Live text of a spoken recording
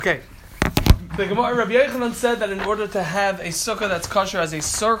Okay. The Gemara, Rabbi Yochanan said that in order to have a sukkah that's kosher as a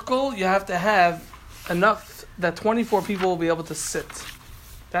circle, you have to have enough that 24 people will be able to sit.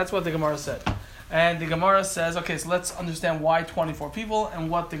 That's what the Gemara said. And the Gemara says, okay, so let's understand why 24 people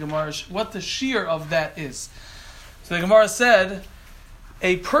and what the shear of that is. So the Gemara said,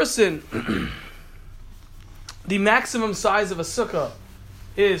 a person, the maximum size of a sukkah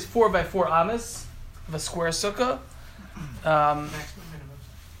is 4 by 4 amas of a square sukkah.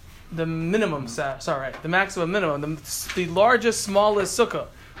 The minimum size, the maximum minimum, the largest, smallest sukkah.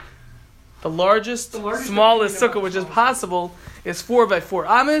 The largest smallest sukkah which is possible is 4 by 4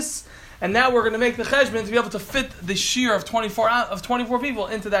 amas. And now we're going to make the cheshbon to be able to fit the shear of 24 people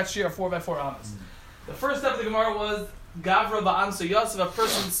into that shear of 4 by 4 amas. The first step of the Gemara was Gavra ba'am so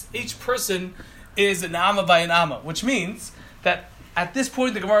yosef. Each person is an amma by an amma, which means that at this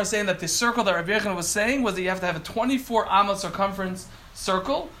point the Gemara is saying that the circle that Rabbi Yochanan was saying was that you have to have a 24 amma circumference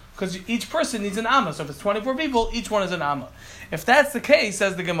circle because each person needs an amma. So if it's 24 people, each one is an amma. If that's the case,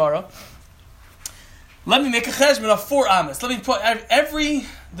 says the Gemara, let me make a cheshbon of 4 amas. Let me put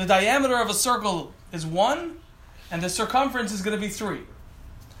the diameter of a circle is 1, and the circumference is going to be 3.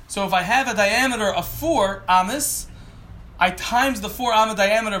 So if I have a diameter of 4 amas, I times the 4 amma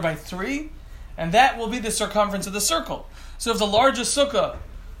diameter by 3, and that will be the circumference of the circle. So if the largest sukkah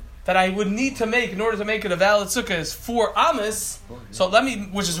that I would need to make in order to make it a valid sukkah is 4 amas,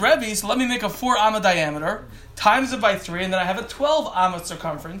 which is Rebbe, so let me make a 4 amma diameter, times it by 3, and then I have a 12 amma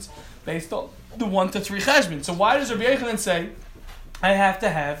circumference based on the 1 to 3 cheshbon. So why does Rabbi Yochanan say I have to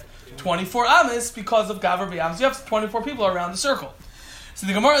have 24 amas? Because of Gavra b'Amas. You have 24 people around the circle. So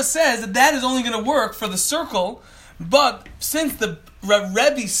the Gemara says that is only going to work for the circle, but since the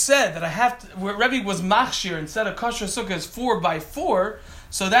Rebbe said that Rebbe was machshir and said a kosher sukkah is 4 by 4,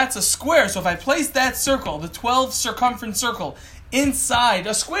 so that's a square. So if I place that circle, the 12 circumference circle, inside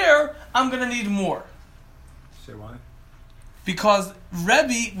a square, I'm going to need more. Say why? Because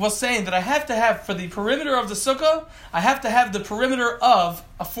Rebbe was saying that I have to have, for the perimeter of the sukkah, I have to have the perimeter of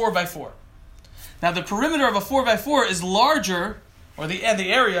a 4 by 4. Now the perimeter of a 4 by 4 is larger, or the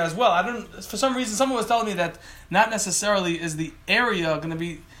area as well. For some reason, someone was telling me that not necessarily is the area going to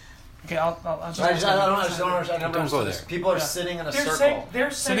be. Okay, I'll just. I don't understand. Don't go there. People are sitting in a circle.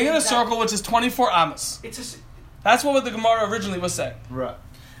 They're sitting in a circle, which is 24 amas. That's what the Gemara originally was saying. Right.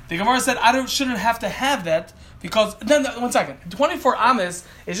 The Gemara said I shouldn't have to have that because then 1 second. 24 amas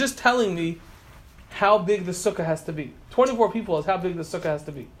is just telling me how big the sukkah has to be. 24 people is how big the sukkah has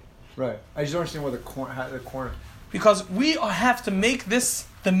to be. Right. I just don't understand where the corner. Because we have to make this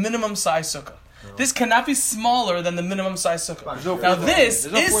the minimum size sukkah. No. This cannot be smaller than the minimum size sukkah. Now this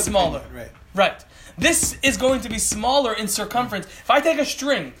is smaller. Right. This is going to be smaller in circumference. If I take a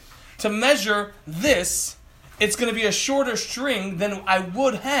string to measure this, it's going to be a shorter string than I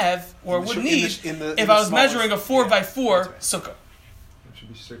would have or would need if I was measuring a 4 by 4 sukkah. It should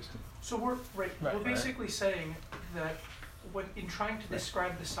be 60. So we're basically saying that in trying to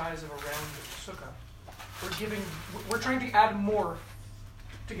describe the size of a round sukkah, we're trying to add more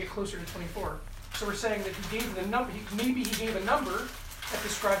to get closer to 24. So we're saying that he gave the number. Maybe he gave a number that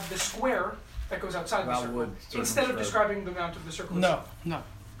described the square that goes outside the circle instead of describing the amount of the circle. No.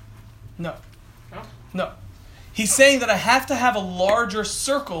 He's saying that I have to have a larger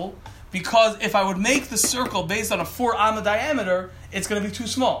circle because if I would make the circle based on a 4 amma diameter, it's going to be too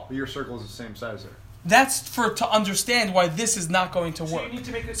small. But your circle is the same size there. That's to understand why this is not going to work.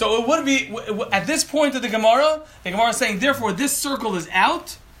 So it would be, at this point of the Gemara is saying, therefore, this circle is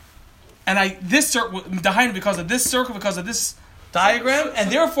out, and this circle, because of this circle, because of this diagram,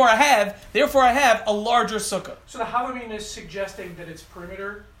 and therefore I have a larger sukkah. So the Havamina is suggesting that it's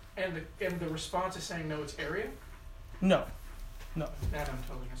perimeter, and the response is saying, no, it's area? No. That I'm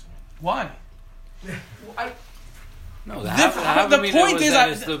totally missing. Why? No, the point is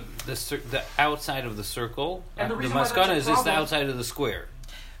that the outside of the circle. And the maskana is just the outside of the square.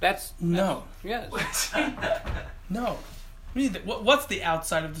 No. Yes. No. What's the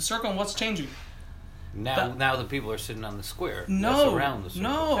outside of the circle and what's changing? Now the people are sitting on the square. No. Around the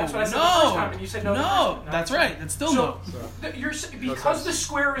circle. No. That's what I said the first time, and you said no. No. That's right. It's still no. Because the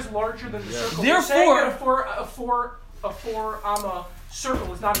square is larger than the circle. Therefore, a four amma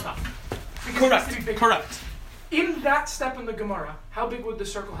circle is not enough. Correct. It has to be bigger. Correct. In that step in the Gemara, how big would the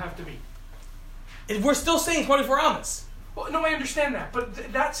circle have to be? We're still saying 24 amas. Well, no, I understand that,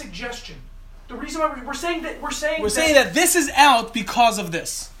 but that suggestion, the reason why we're saying that this is out because of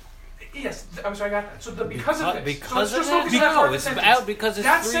this. Yes, I'm sorry, I got that. So because of this. Because of that? No, it's out because it's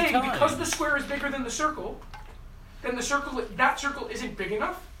that's 3 saying times. Because the square is bigger than the circle, then that circle isn't big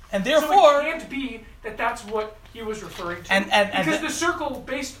enough. And therefore, so it can't be that that's what he was referring to. And because the circle,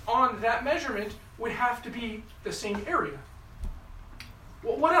 based on that measurement, would have to be the same area.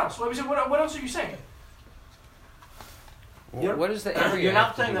 Well, what else? What else are you saying? What is the area? You're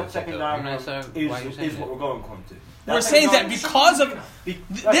not saying that second diagram is what we're going to. we're saying that because of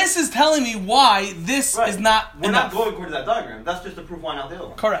this is telling me why this is not We're enough. not going according to that diagram. That's just to prove why not the other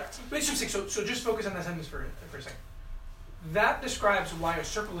one. Correct. Wait, so just focus on that sentence for a second. That describes why a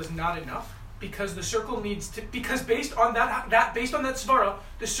circle is not enough, because the circle needs to, because based on that svara,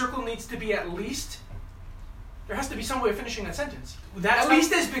 the circle needs to be at least, there has to be some way of finishing that sentence. At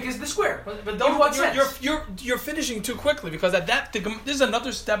least as big as the square. But don't, you're finishing too quickly, because this is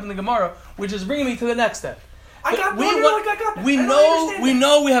another step in the Gemara, which is bringing me to the next step. I got that. We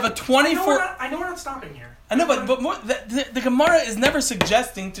know we have a 24. I know we're not stopping here. I know, but more, the Gemara is never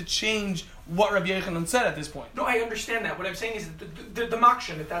suggesting to change what Rabbi Yochanan said at this point. No, I understand that. What I'm saying is the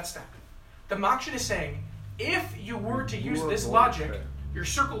Makshan at that step. The Makshan is saying, if you were to use this logic, your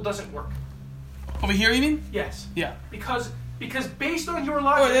circle doesn't work. Over here, you mean? Yes. Yeah. Because based on your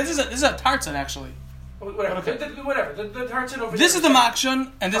logic... Oh, this is a Tartan, actually. Whatever. Okay. The Tartan over this there. This is the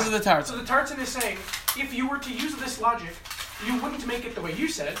Makshan, and this is the Tartan. So the Tartan is saying, if you were to use this logic, you wouldn't make it the way you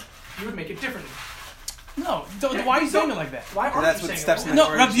said, you would make it differently. No, why are you saying it like that? Why are you saying it?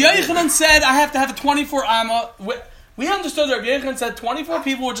 No, Rabbi Yochanan said I have to have a 24 amma. We understood that Rabbi Yochanan said 24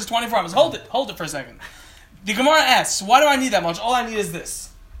 people, which is 24 ammas. Hold it for a second. The Gemara asks, why do I need that much? All I need is this.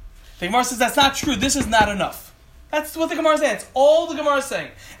 The Gemara says that's not true. This is not enough. That's what the Gemara is saying. It's all the Gemara is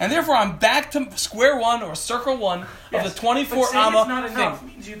saying. And therefore, I'm back to square one or circle one of the 24 amma it's not enough thing.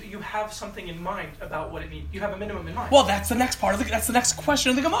 Means you have something in mind about what it means. You have a minimum in mind. Well, that's the next part of that's the next question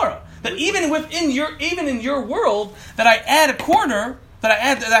of the Gemara. That even in your world, that I add a corner, that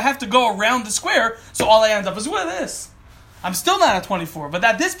I have to go around the square, so all I end up is with this. I'm still not at 24, but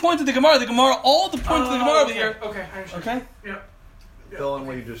at this point of the Gemara, all the points of the Gemara over here. Okay, I understand. Okay. Yeah. Fill in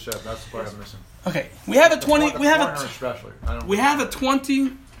what you just said. That's the part I'm missing. Okay, we have a 20. We have especially. We have a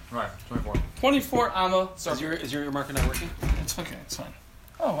 20. Right, 24. 24 amma circle. Is your marker not working? It's okay. It's fine.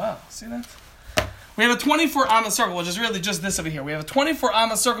 Oh wow, see that? We have a 24 amma circle, which is really just this over here. We have a 24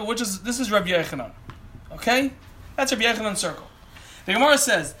 amma circle, which is this is Rabbi Yochanan. Okay, that's Rabbi Yochanan's circle. The Gemara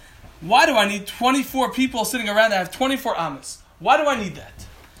says, why do I need 24 people sitting around that have 24 ammas? Why do I need that?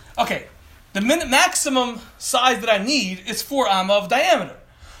 Okay, the maximum size that I need is 4 amma of diameter.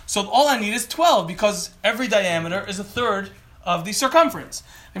 So all I need is 12, because every diameter is a third of the circumference.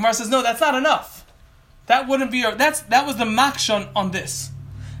 The Gemara says, no, that's not enough. That wouldn't be, that was the makshon on this.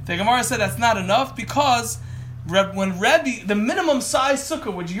 The Gemara said that's not enough because when Rebbe, the minimum size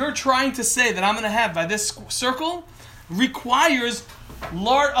sukkah, which you're trying to say that I'm going to have by this circle, requires a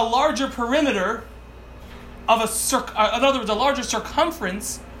larger perimeter of a circle, in other words, a larger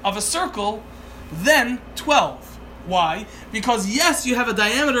circumference of a circle than 12. Why? Because yes, you have a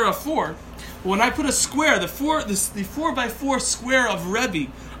diameter of 4. When I put a square, the 4 by 4 square of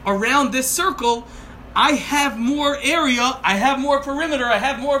Rebbe around this circle, I have more area, I have more perimeter, I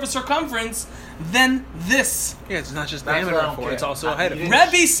have more of a circumference than this. Yeah, it's not just diameter of 4, it's also a height of 4.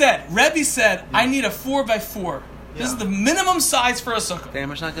 Rebbe said, I need a 4 by 4. This is the minimum size for a sukkah.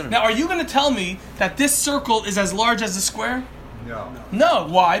 Damn, it's not good enough. Now, are you going to tell me that this circle is as large as the square? No. No.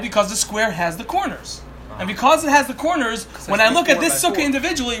 Why? Because the square has the corners. And because it has the corners, when I look at this sukkah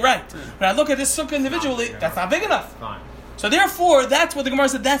individually, right, when I look at this sukkah individually, that's not big enough. Fine. So therefore, that's what the Gemara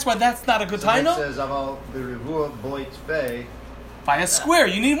said, that's why that's not a good So taino. it says, By a square,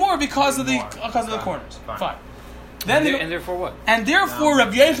 you need more because of the corners. Fine. Then And therefore what? And therefore,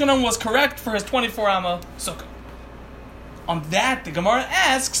 Rabbi Yochanan was correct for his 24 amma sukkah. On that, the Gemara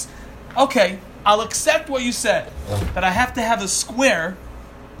asks, okay, I'll accept what you said, that I have to have a square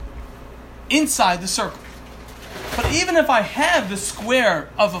inside the circle. But even if I have the square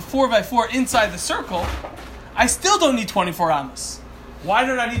of a 4 by 4 inside the circle, I still don't need 24 ammas. Why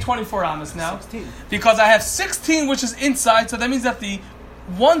don't I need 24 ammas now? 16. Because I have 16, which is inside, so that means that the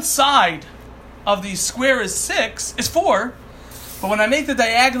one side of the square is 4, but when I make the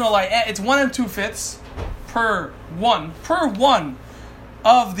diagonal, it's 1 2/5 per one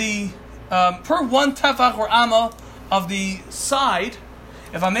of the per one tefach or amma of the side.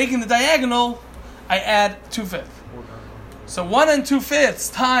 If I'm making the diagonal, I add 2/5. So 1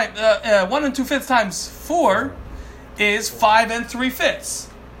 2/5 times 1 2/5 times 4 is 5 3/5.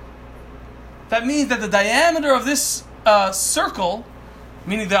 That means that the diameter of this circle,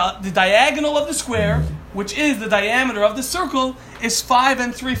 meaning the diagonal of the square, which is the diameter of the circle, is 5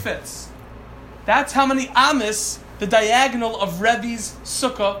 3/5. That's how many amis the diagonal of Rebbe's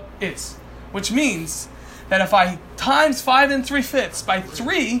sukkah is. Which means that if I times 5 3/5 by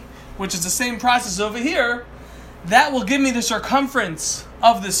 3, which is the same process over here, that will give me the circumference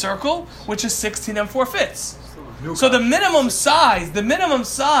of the circle, which is 16 4/5. So the minimum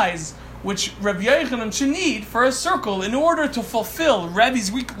size which Rabbi Yochanan should need for a circle in order to fulfill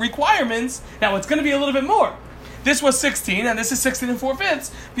Rabbi's requirements, now it's going to be a little bit more. This was 16, and this is 16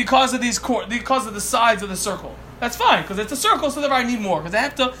 4/5 because of the sides of the circle. That's fine, because it's a circle, so therefore I need more, because I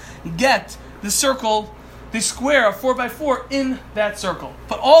have to get the circle, the square of 4 by 4 in that circle.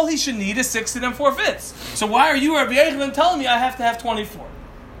 But all he should need is 16 4/5. So why are you, Rabbi Yochanan, telling me I have to have 24?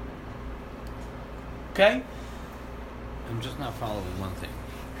 Okay? I'm just not following one thing.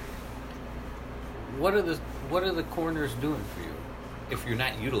 What are the corners doing for you if you're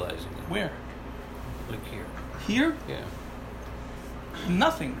not utilizing them? Where? Like here. Here? Yeah.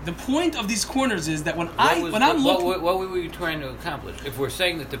 Nothing. The point of these corners is that What were you trying to accomplish? If we're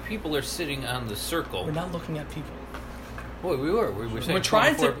saying that the people are sitting on the circle, we're not looking at people. Well, we were. We were saying. We're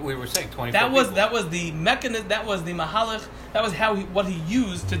trying 24, to. We were saying 24. That was the mechanism. That was the mahalach. That was what he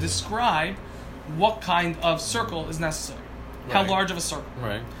used to describe what kind of circle is necessary. Right. How large of a circle.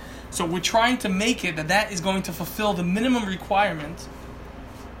 Right. So we're trying to make it that is going to fulfill the minimum requirement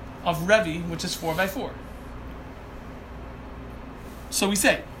of Rebbe, which is 4 by 4. So we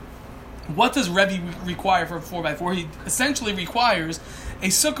say, what does Rebbe require for 4 by 4? He essentially requires a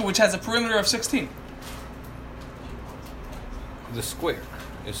sukkah which has a perimeter of 16. The square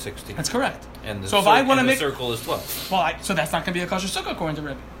is 16. That's correct. And the, so if I want to make circle is 12. Well, so that's not going to be a kosher sukkah according to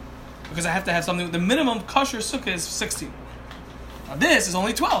Rebbe, because I have to have something. The minimum kosher sukkah is 16. Now this is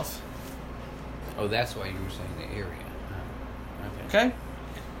only 12. Oh, that's why you were saying the area. Okay.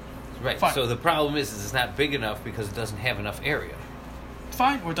 Right. Fine. So the problem is it's not big enough because it doesn't have enough area.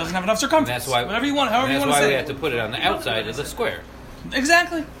 Fine, or it doesn't have enough circumference. And that's why. Whatever you want, however you want to say. That's why we have to put it on the outside of the square.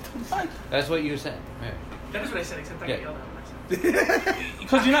 Exactly. Fine. That's what you said. Right. That is what I said, except I got yelled at.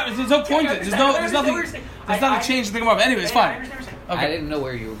 Because you're not. There's no point. There's nothing. There's not a change to think about. But anyway, it's fine. I didn't know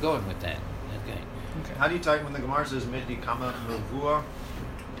where you were going with that. Okay. How do you type when the Gemara says midi kama mevua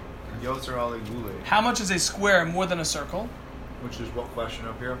yotzer ale gule? How much is a square more than a circle? Which is what question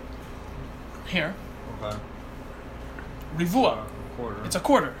up here? Here. Okay. Rivua. Quarter. It's a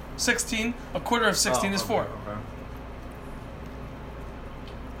quarter. 16. A quarter of 16 is 4. Okay.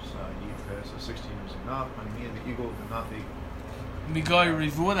 So 16 is enough. And me and the eagle would not be. Migoy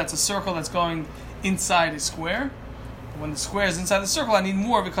Rivua. That's a circle that's going inside a square. When the square is inside the circle, I need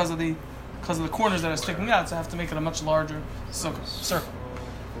more because of the corners that are sticking out. So I have to make it a much larger circle.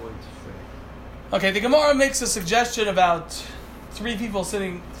 Okay, the Gemara makes a suggestion about 3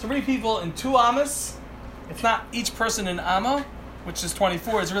 people in 2 amas. It's not each person in amma, which is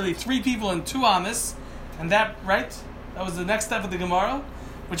 24. It's really 3 people in 2 amas. And that was the next step of the Gemara,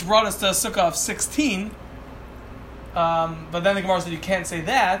 which brought us to a sukkah of 16. But then the Gemara said you can't say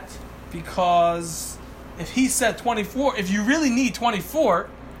that because if he said 24, if you really need 24,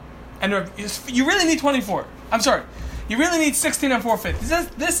 you really need 24. I'm sorry. You really need 16 and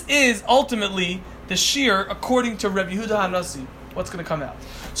 4/5. This is ultimately the shear according to Rabbi Yehuda Hanasi. What's going to come out?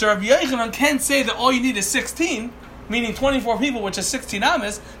 So Rabbi Yochanan can't say that all you need is 16, meaning 24 people, which is 16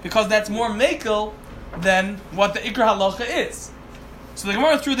 amas, because that's more mekel than what the Ikra Halacha is. So the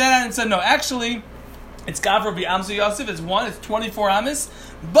Gemara threw that out and said, no, actually, it's Gavra B'Amzu Yosef, it's 24 amas,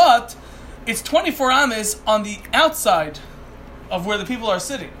 but it's 24 amas on the outside of where the people are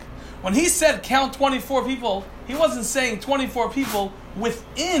sitting. When he said count 24 people, he wasn't saying 24 people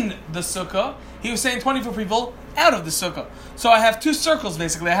within the sukkah. He was saying 24 people out of the sukkah. So I have 2 circles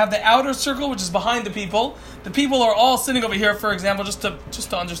basically. I have the outer circle, which is behind the people. The people are all sitting over here, for example, just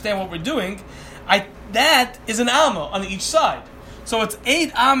to understand what we're doing. That is an amma on each side. So it's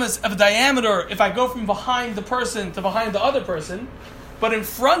 8 amas of diameter if I go from behind the person to behind the other person. But in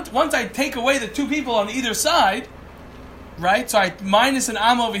front, once I take away the 2 people on either side, right? So I minus an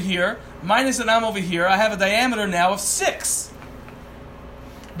amma over here, minus an amma over here. I have a diameter now of 6.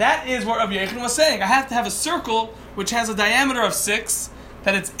 That is what Rabbi Yochanan was saying. I have to have a circle which has a diameter of 6,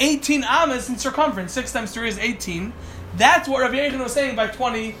 that it's 18 amas in circumference. 6 times 3 is 18. That's what Rabbi Yochanan was saying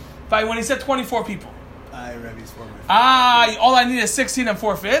by when he said 24 people. Rabbi's 4 by 4. All I need is 16 and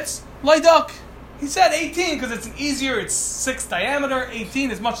 4/5. Laiduk. He said 18 because it's it's 6 diameter. 18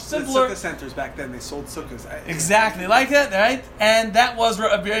 is much simpler. The sukkah centers back then, they sold sukkahs. Exactly like that, right? And that was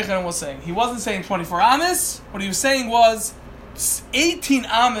what Rabbi Yochanan was saying. He wasn't saying 24 amas. What he was saying was 18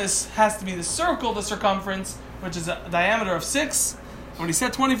 amas has to be the circle, the circumference, which is a diameter of 6. And when he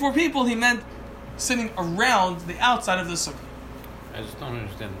said 24 people, he meant sitting around the outside of the sukkah. I just don't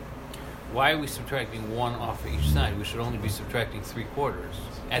understand. why are we subtracting one off of each side? We should only be subtracting 3/4.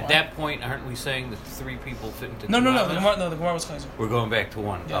 At that point, aren't we saying that 3 people fit into No. two The amas? Gemara was closer. We're going back to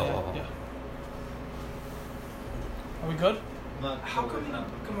 1. Yeah. Are we good? How come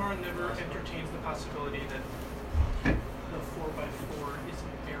Gemara never entertains the possibility that the 4x4 is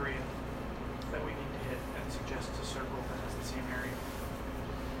an area that we need to hit and suggests a circle that has the same area?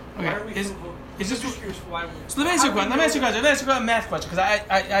 Why are we is this just curious why? So let me ask you a question. Let me ask you a math question because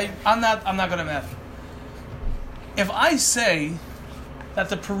I'm not good at math. If I say that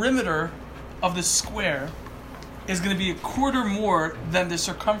the perimeter of the square is going to be 1/4 more than the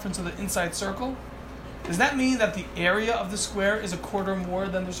circumference of the inside circle, does that mean that the area of the square is 1/4 more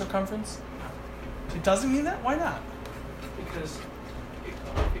than the circumference? It doesn't mean that? Why not? Because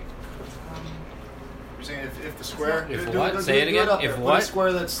You're saying if the square... If what? Say it again. If Put what? a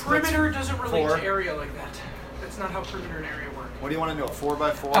square that's perimeter doesn't relate 4. to area like that. That's not how perimeter and area work. What do you want to know?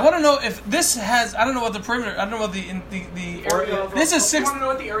 4x4? I want to know if this has. I don't know what the perimeter. I don't know what the Area of This is You 6. want to know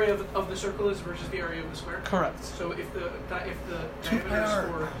what the area of the circle is versus the area of the square? Correct. So if the 2 pi diameter is r.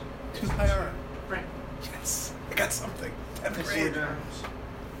 4, 2 pi r. right? Yes, I got something. 10th Let's grade.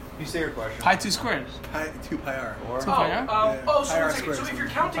 You say your question. Pi 2 squared. 2 pi r. Or Two pi r? So Yeah. one Pi r second. squared. So if you're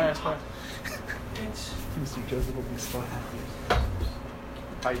counting, Pi r squared. it's Mr. Joseph will be so happy.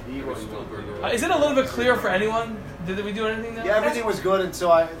 pi d. What Is it a little bit clear for anyone? Did we do anything now? Yeah, everything was good until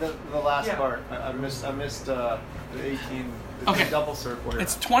the last Yeah. part. I missed the 18 Okay. double circle here.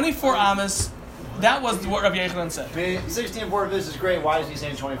 It's 24 amas. That was what Rabbi Yochanan said. I mean, 16 this is great. Why is he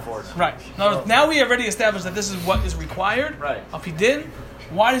saying 24? Right. Now we already established that this is what is required. Right. If he did,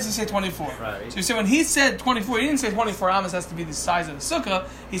 why does he say 24? Right. So you see, when he said 24, he didn't say 24 amas has to be the size of the sukkah.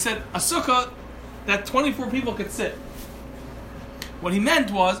 He said a sukkah that 24 people could sit. What he meant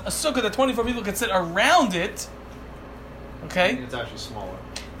was a sukkah that 24 people could sit around it. Okay? It's actually smaller.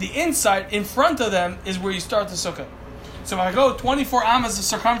 The inside, in front of them, is where you start the sukkah. So if I go 24 amas of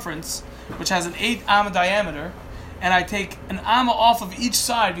circumference, which has an 8 amma diameter, and I take an amma off of each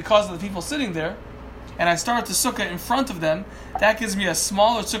side because of the people sitting there, and I start the sukkah in front of them, that gives me a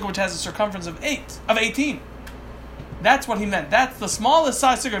smaller sukkah which has a circumference of 18. That's what he meant. That's the smallest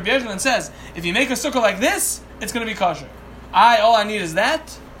size sukkah. Rabbi Yochanan says, if you make a sukkah like this, it's going to be kosher. All I need is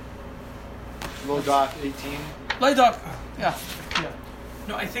that. Low dock 18. Light dog. Yeah.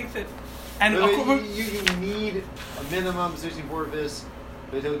 no. I think that And Wait, you need a minimum 16 this,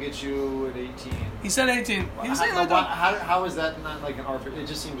 but he'll get you at 18. he said 18. He was saying how, light dog. how is that not like an arbitrary? It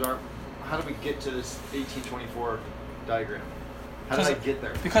just seems how do we get to this 1824 diagram? How did I get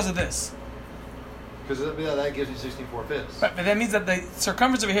there? Because of this. Because that gives me 16 fifths. Right, but that means that the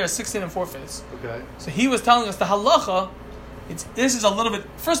circumference over here is 16 and 4/5. Okay. So he was telling us the halacha. This is a little bit.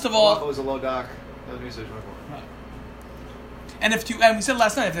 First of all, It was a low dock. That was 24. and we said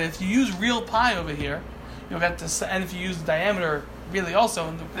last night, if you use real pi over here, you'll get to. And if you use the diameter really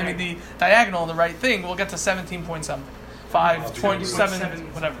also, the diagonal, the right thing, we'll get to 17 point something,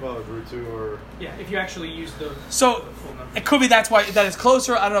 5.7, whatever. Well, root 2 or... yeah, if you actually use the So full number. it could be that is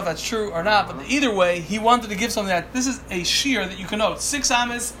closer. I don't know if that's true or not, but either way, he wanted to give something that this is a shear that you can note 6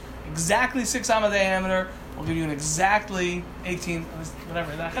 amas, exactly 6 amma diameter. We'll give you an exactly 18,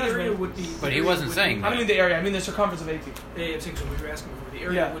 whatever. That The area would be. But he wasn't saying I that. don't mean the area. I mean the circumference of 18. Yeah, I'm saying so. We were asking before. The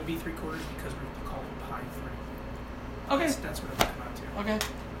area Yeah. would be 3/4 because we call it pi 3. Okay. That's what it would come out to. Okay.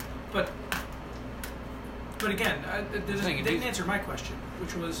 But again, it Thing, didn't answer my question,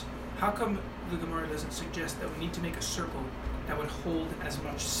 which was how come the Gemara doesn't suggest that we need to make a circle that would hold as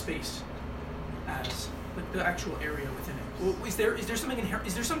much space as the actual area within it? Well, is there something inherent?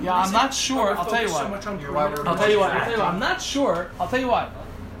 Is there some? Yeah, I'm reason not sure. why we're I'll tell you focused why. So much on Yeah, perimeter I'll tell you what. versus I'm not sure. I'll tell you why.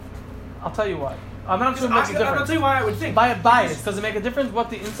 I'm not sure it makes a difference. I'll tell you why I would think. By a bias, does it make a difference what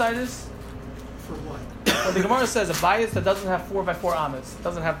the inside is? For what? Well, the Gemara says a bias that doesn't have 4x4 amas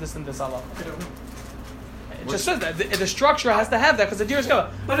doesn't have this and this Allah. I don't know. It just says that the structure has to have that because the deer is going.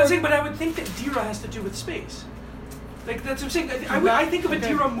 But I'm saying, but I would think that dira has to do with space. Like that's what I'm saying. I think of a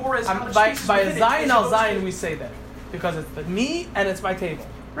dira more as how much by space is by within a it, zayin as al opposed to- zayin we say that because it's the me and it's my table.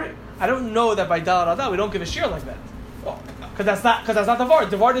 Right. I don't know that by dal al dal we don't give a shear like that. Because that's not the vart.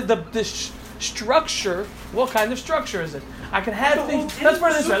 The vart is the structure. What kind of structure is it? I can have The things. whole Let's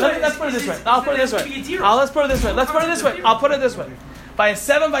put it this way. thing Let's put it this is- way. is I'll put it that this it has to be a way. zero. Let's put it this way. Let's put it this way. Zero. I'll put it this way. By a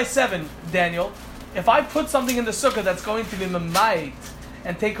 7x7, Daniel, if I put something in the sukkah that's going to be mamayit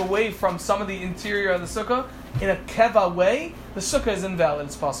and take away from some of the interior of the sukkah in a keva way, the sukkah is invalid.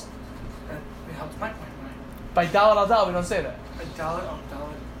 It's possible. It helps my point, right? By dalad al dal, we don't say that. A dollar.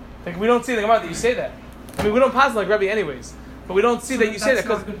 Like we don't see the Gemara that you say that. I mean, we don't pass like Rebbe anyways, but we don't see that you say that That's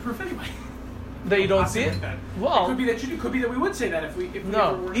not because good proof anyway. That you don't see it? That. Well, it could be that you. It could be that we would say that if we. If we ever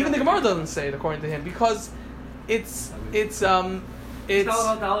no, were even the to- Gemara doesn't say it according to him because it's Daled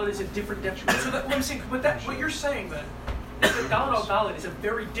al Daled is a different definition. So that what I'm saying, what you're saying then, is that Daled al Daled is a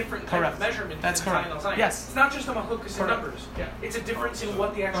very different kind Correct. of measurement. That's than correct. Zayin al Zayin. Yes. It's not just a machukas in Correct. numbers. Yeah. It's a difference in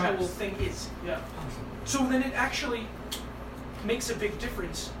what the actual Correct. thing is. yeah. So then it actually makes a big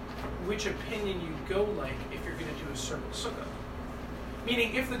difference which opinion you go like if you're going to do a circle sukkah.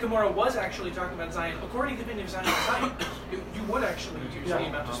 Meaning, if the Gemara was actually talking about Zion, according to the opinion of Zion, you would actually use the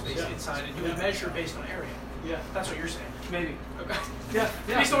amount of space inside, and you would measure based on area. Yeah. That's what you're saying. Maybe. Okay. Yeah.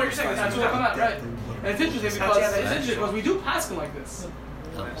 Based on what you're saying, That's what I'm at, right? And it's interesting because we do paskin like this.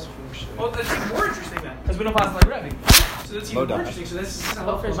 Well, that's even more interesting then. Because we don't paskin like Rebbe. So that's even more interesting. So this is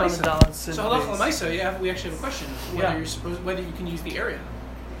halacha Focus on the l'maisa. dollars, So halacha l'maisa, we actually have a question whether Yeah. you're supposed whether you can use the area.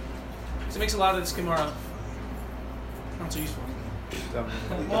 So it makes a lot of this Gemara not so useful.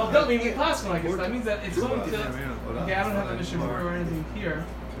 Well, it doesn't mean we paskin like this. That means that it's going to. Okay, I don't have a mission or anything here.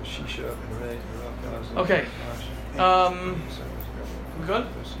 Okay. We good?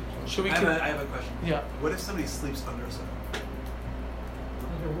 Should we? I have a question. Yeah. What if somebody sleeps under a sukkah?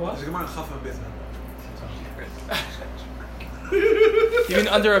 What? There's a Gemara in Chafam Bitna. You mean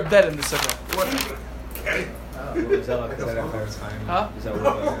under a bed in the sukkah? Is that like a better time? Huh? Is that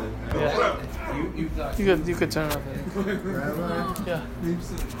what Yeah. You could turn it off. Yeah.